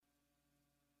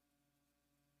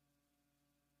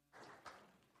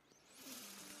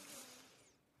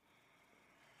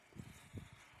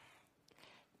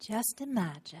just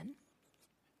imagine,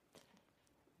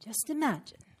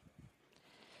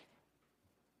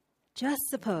 just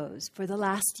suppose for the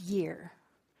last year,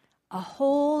 a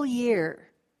whole year,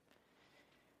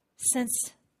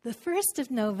 since the 1st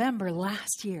of November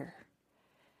last year,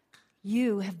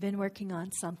 you have been working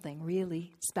on something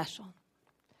really special.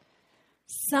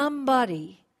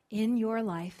 Somebody in your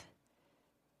life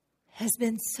has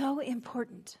been so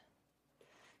important,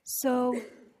 so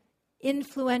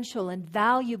influential and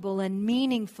valuable and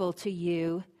meaningful to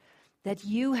you that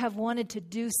you have wanted to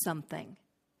do something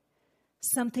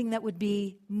that would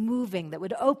be moving, that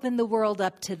would open the world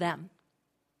up to them.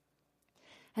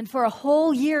 And for a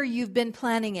whole year you've been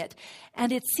planning it,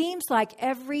 and it seems like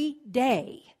every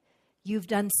day you've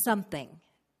done something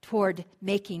toward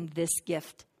making this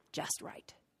gift just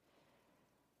right.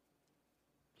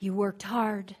 You worked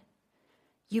hard.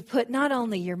 You put not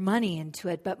only your money into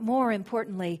it, but more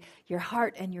importantly, your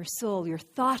heart and your soul, your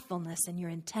thoughtfulness and your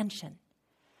intention.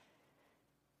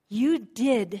 You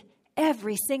did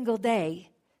every single day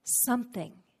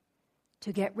something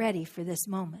to get ready for this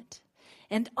moment.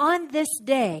 And on this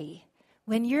day,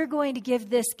 when you're going to give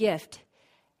this gift,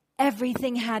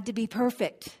 everything had to be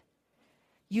perfect.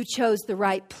 You chose the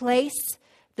right place,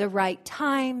 the right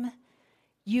time.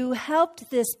 You helped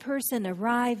this person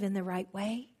arrive in the right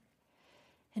way.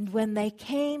 And when they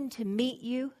came to meet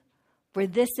you for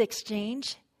this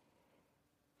exchange,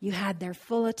 you had their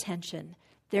full attention,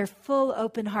 their full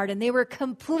open heart, and they were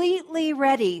completely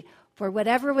ready for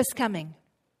whatever was coming.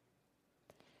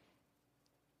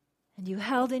 And you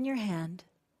held in your hand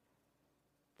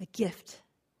the gift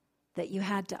that you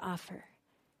had to offer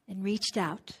and reached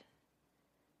out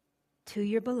to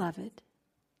your beloved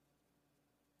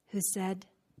who said,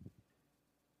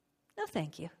 "No,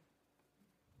 thank you."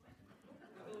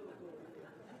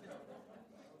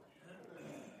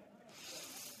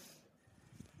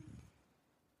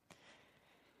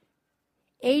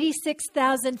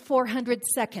 $86,400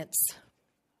 seconds.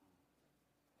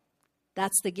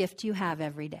 That's the gift you have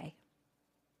every day.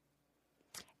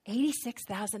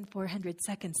 86,400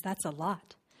 seconds, that's a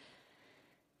lot.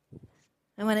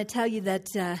 I want to tell you that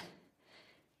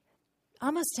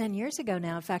almost 10 years ago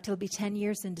now, in fact, it'll be 10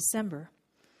 years in December,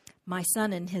 my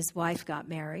son and his wife got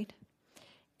married,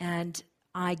 and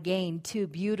I gained 2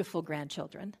 beautiful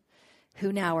grandchildren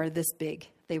who now are this big.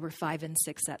 They were 5 and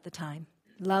 6 at the time.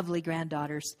 Lovely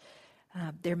granddaughters.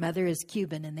 Their mother is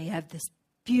Cuban, and they have this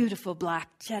beautiful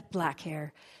jet black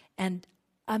hair and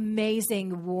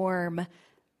amazing warm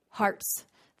hearts.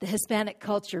 The Hispanic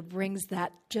culture brings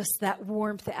that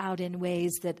warmth out in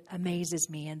ways that amazes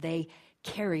me, and they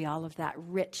carry all of that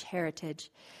rich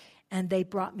heritage. And they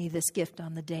brought me this gift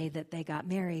on the day that they got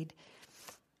married.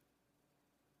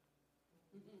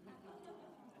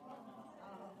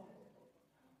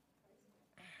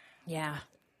 Yeah.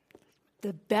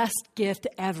 The best gift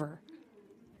ever.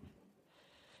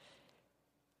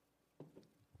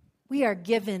 We are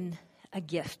given a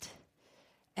gift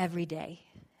every day,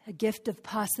 a gift of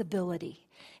possibility.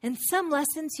 And some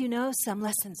lessons, some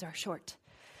lessons are short.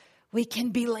 We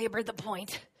can belabor the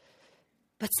point,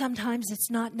 but sometimes it's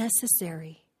not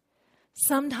necessary.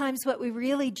 Sometimes what we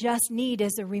really just need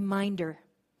is a reminder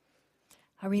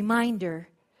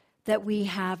that we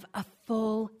have a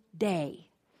full day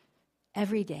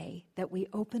every day, that we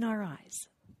open our eyes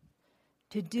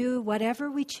to do whatever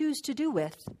we choose to do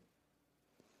with,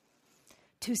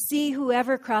 to see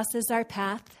whoever crosses our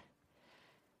path,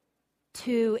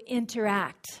 to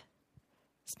interact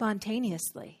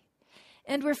spontaneously.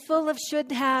 And we're full of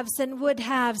should-haves and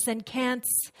would-haves and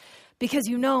can'ts, because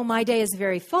my day is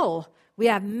very full. We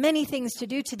have many things to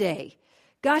do today.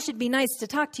 Gosh, it'd be nice to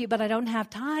talk to you, but I don't have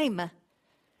time.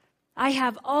 I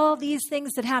have all these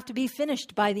things that have to be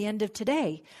finished by the end of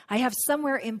today. I have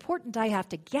somewhere important I have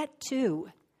to get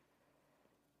to.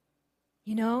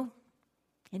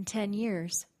 In 10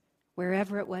 years,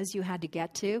 wherever it was you had to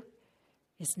get to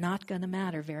is not going to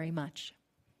matter very much.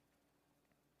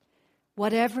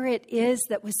 Whatever it is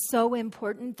that was so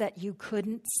important that you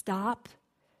couldn't stop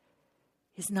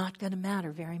is not going to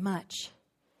matter very much.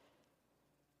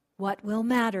 What will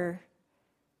matter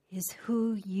is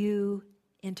who you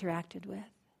interacted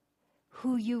with,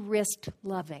 who you risked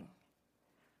loving,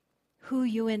 who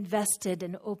you invested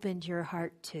and opened your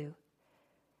heart to.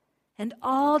 And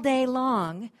all day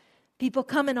long, people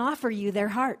come and offer you their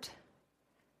heart.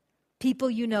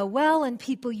 People you know well and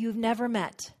people you've never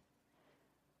met.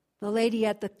 The lady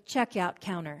at the checkout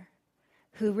counter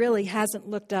who really hasn't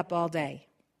looked up all day.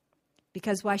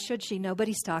 Because why should she?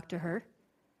 Nobody's talked to her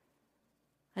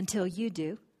until you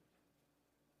do.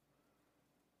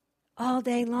 All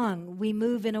day long, we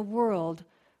move in a world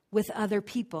with other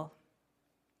people.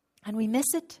 And we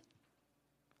miss it.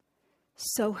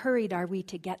 So hurried are we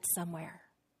to get somewhere.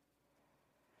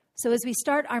 So as we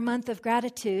start our month of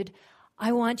gratitude,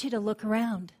 I want you to look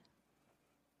around.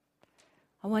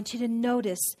 I want you to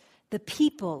notice the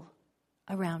people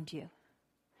around you.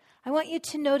 I want you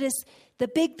to notice the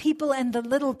big people and the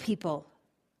little people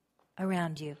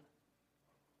around you.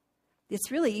 It's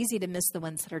really easy to miss the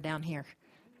ones that are down here.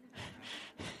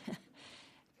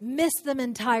 Miss them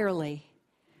entirely.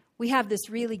 We have this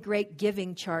really great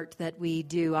giving chart that we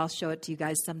do. I'll show it to you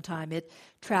guys sometime. It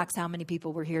tracks how many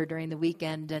people were here during the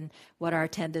weekend and what our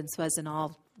attendance was and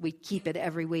all. We keep it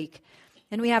every week.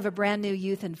 And we have a brand new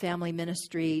youth and family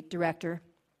ministry director.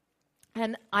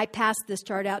 And I passed this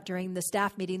chart out during the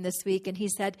staff meeting this week, and he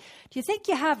said, "Do you think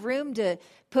you have room to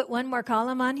put one more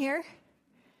column on here?"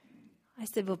 I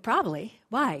said, "Well, probably.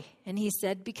 Why?" And he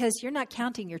said, "Because you're not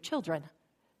counting your children."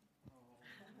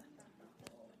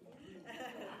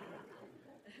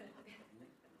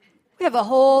 We have a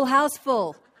whole house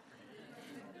full.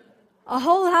 A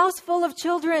whole house full of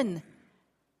children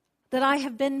that I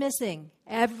have been missing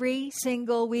every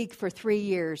single week for 3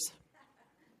 years.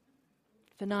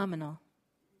 Phenomenal.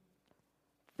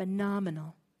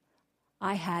 Phenomenal.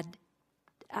 I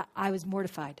was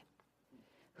mortified.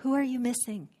 Who are you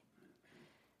missing?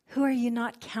 Who are you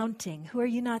not counting? Who are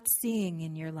you not seeing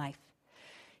in your life?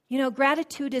 You know,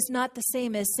 gratitude is not the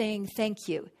same as saying thank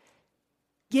you.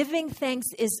 Giving thanks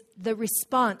is the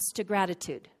response to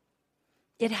gratitude.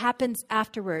 It happens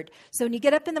afterward. So when you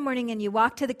get up in the morning and you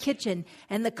walk to the kitchen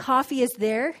and the coffee is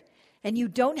there and you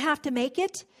don't have to make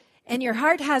it and your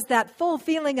heart has that full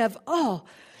feeling of, oh,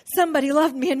 somebody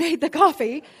loved me and made the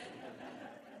coffee,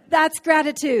 that's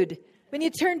gratitude. When you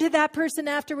turn to that person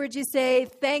afterwards, you say,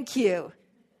 thank you.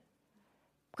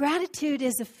 Gratitude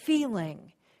is a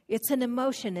feeling. It's an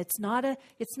emotion. It's not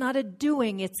a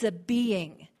doing. It's a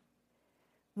being.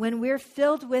 When we're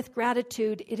filled with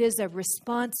gratitude, it is a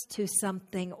response to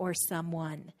something or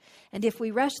someone. And if we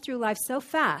rush through life so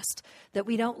fast that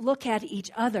we don't look at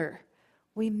each other,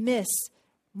 we miss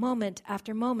moment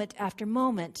after moment after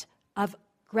moment of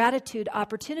gratitude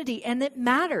opportunity. And it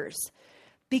matters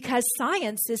because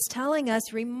science is telling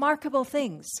us remarkable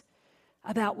things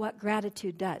about what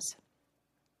gratitude does.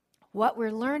 What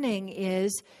we're learning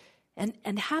is,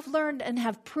 and have learned and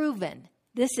have proven,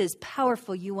 this is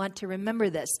powerful. You want to remember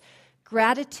this.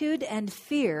 Gratitude and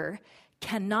fear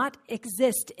cannot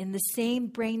exist in the same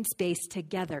brain space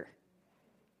together.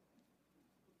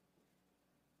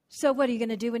 So what are you going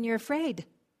to do when you're afraid?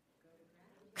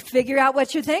 Figure out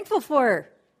what you're thankful for,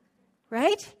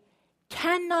 right?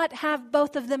 Cannot have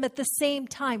both of them at the same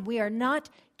time. We are not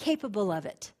capable of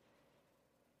it.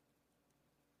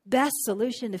 Best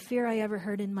solution to fear I ever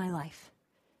heard in my life.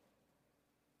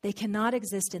 They cannot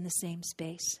exist in the same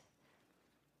space.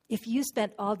 If you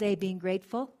spent all day being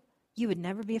grateful, you would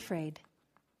never be afraid.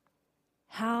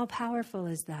 How powerful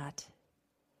is that?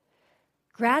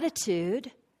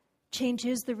 Gratitude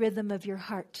changes the rhythm of your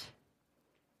heart,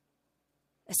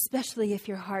 especially if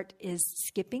your heart is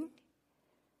skipping.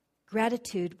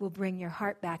 Gratitude will bring your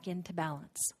heart back into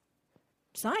balance.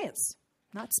 Science,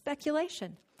 not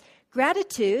speculation.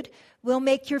 Gratitude will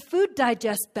make your food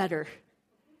digest better.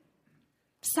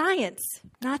 Science,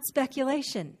 not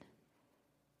speculation.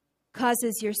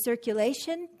 Causes your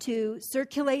circulation to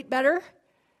circulate better.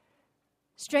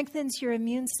 Strengthens your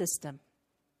immune system.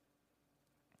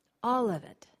 All of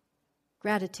it.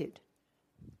 Gratitude.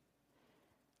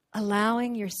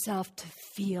 Allowing yourself to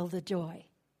feel the joy.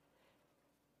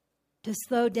 To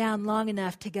slow down long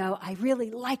enough to go, I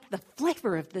really like the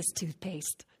flavor of this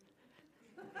toothpaste.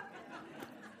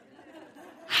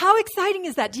 How exciting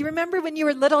is that? Do you remember when you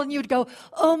were little and you would go,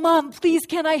 oh, Mom, please,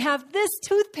 can I have this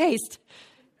toothpaste?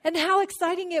 And how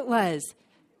exciting it was.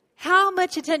 How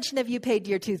much attention have you paid to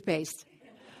your toothpaste?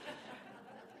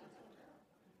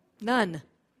 None,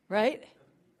 right?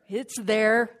 It's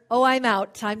there. Oh, I'm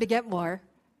out. Time to get more.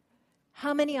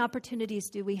 How many opportunities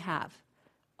do we have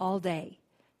all day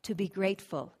to be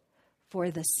grateful for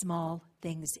the small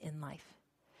things in life?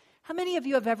 How many of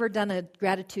you have ever done a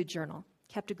gratitude journal?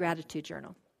 Kept a gratitude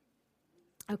journal?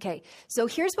 Okay, so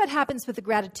here's what happens with the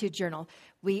gratitude journal.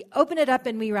 We open it up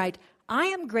and we write, I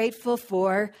am grateful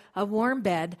for a warm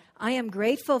bed. I am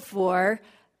grateful for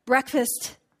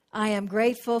breakfast. I am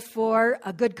grateful for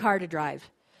a good car to drive.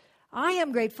 I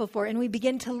am grateful for, and we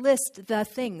begin to list the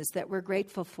things that we're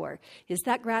grateful for. Is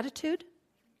that gratitude?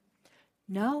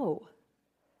 No.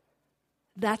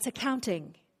 That's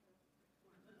accounting.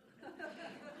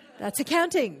 That's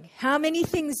accounting. How many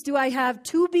things do I have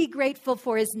to be grateful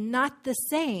for is not the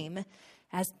same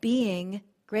as being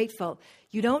grateful.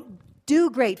 You don't do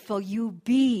grateful, you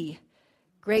be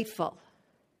grateful.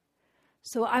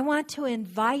 So I want to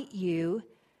invite you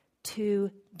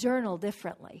to journal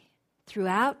differently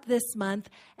throughout this month,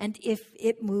 and if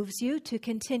it moves you, to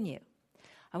continue.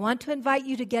 I want to invite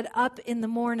you to get up in the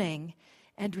morning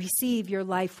and receive your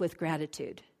life with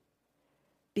gratitude,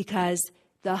 because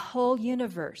the whole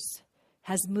universe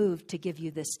has moved to give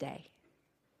you this day.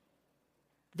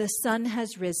 The sun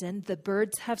has risen, the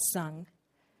birds have sung.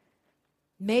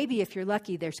 Maybe if you're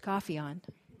lucky, there's coffee on.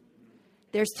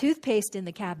 There's toothpaste in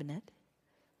the cabinet.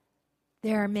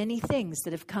 There are many things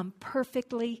that have come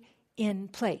perfectly in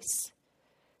place.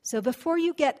 So before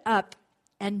you get up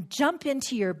and jump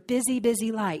into your busy,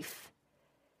 busy life,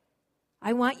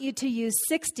 I want you to use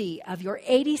 60 of your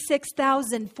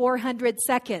 86,400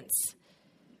 seconds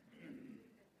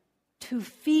to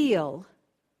feel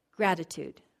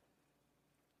gratitude.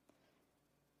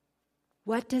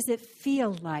 What does it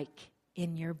feel like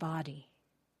in your body?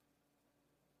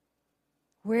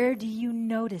 Where do you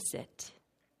notice it?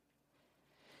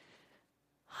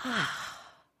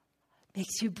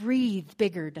 Makes you breathe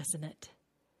bigger, doesn't it?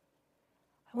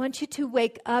 I want you to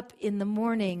wake up in the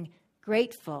morning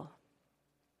grateful,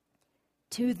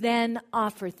 to then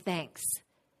offer thanks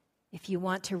if you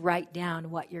want to write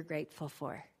down what you're grateful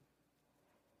for.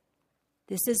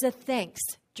 This is a thanks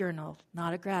journal,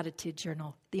 not a gratitude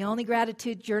journal. The only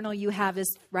gratitude journal you have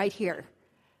is right here.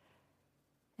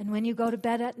 And when you go to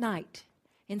bed at night,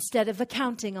 instead of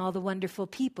accounting all the wonderful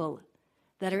people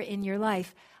that are in your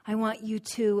life, I want you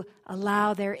to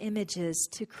allow their images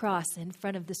to cross in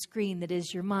front of the screen that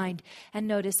is your mind, and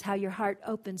notice how your heart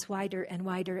opens wider and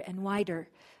wider and wider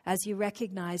as you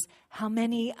recognize how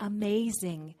many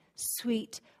amazing,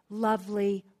 sweet,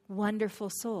 lovely, wonderful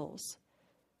souls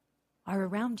are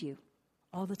around you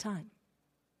all the time.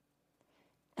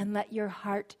 And let your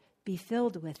heart be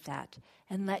filled with that,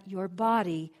 and let your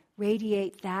body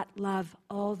radiate that love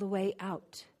all the way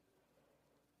out.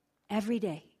 Every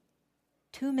day,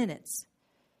 2 minutes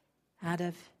out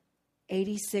of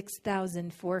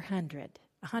 86,400,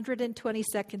 120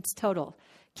 seconds total.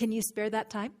 Can you spare that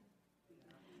time?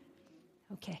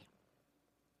 Okay.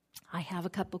 I have a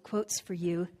couple quotes for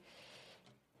you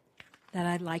that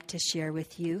I'd like to share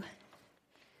with you.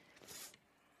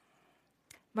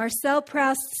 Marcel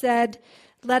Proust said,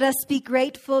 "Let us be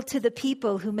grateful to the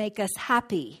people who make us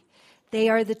happy. They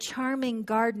are the charming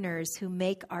gardeners who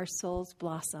make our souls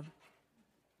blossom."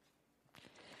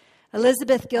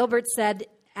 Elizabeth Gilbert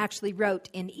wrote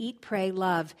in Eat, Pray,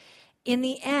 Love, "In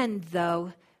the end,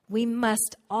 though, we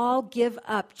must all give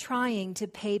up trying to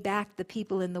pay back the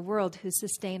people in the world who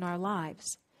sustain our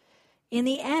lives. In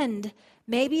the end,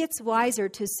 maybe it's wiser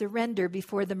to surrender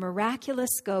before the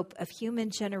miraculous scope of human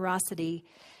generosity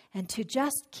and to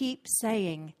just keep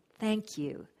saying thank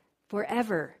you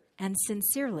forever and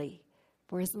sincerely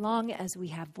for as long as we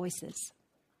have voices."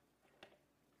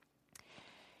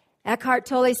 Eckhart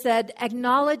Tolle said,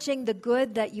 "Acknowledging the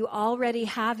good that you already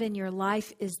have in your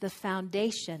life is the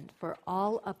foundation for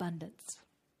all abundance."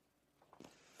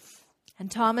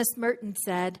 And Thomas Merton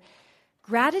said,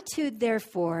 "Gratitude,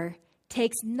 therefore,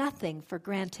 takes nothing for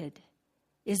granted,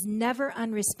 is never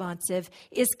unresponsive,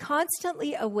 is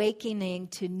constantly awakening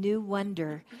to new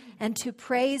wonder and to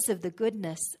praise of the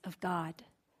goodness of God.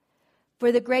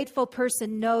 For the grateful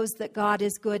person knows that God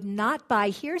is good not by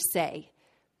hearsay,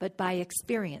 but by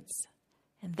experience.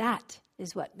 And that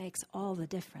is what makes all the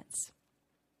difference."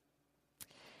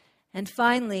 And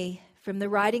finally, from the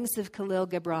writings of Khalil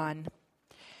Gibran,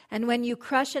 "And when you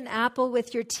crush an apple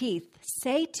with your teeth,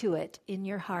 say to it in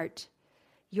your heart,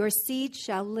 'Your seed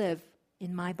shall live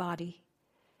in my body,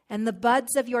 and the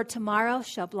buds of your tomorrow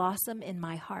shall blossom in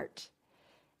my heart,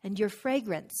 and your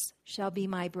fragrance shall be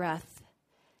my breath,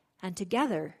 and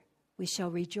together we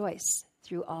shall rejoice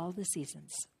through all the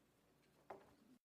seasons.'"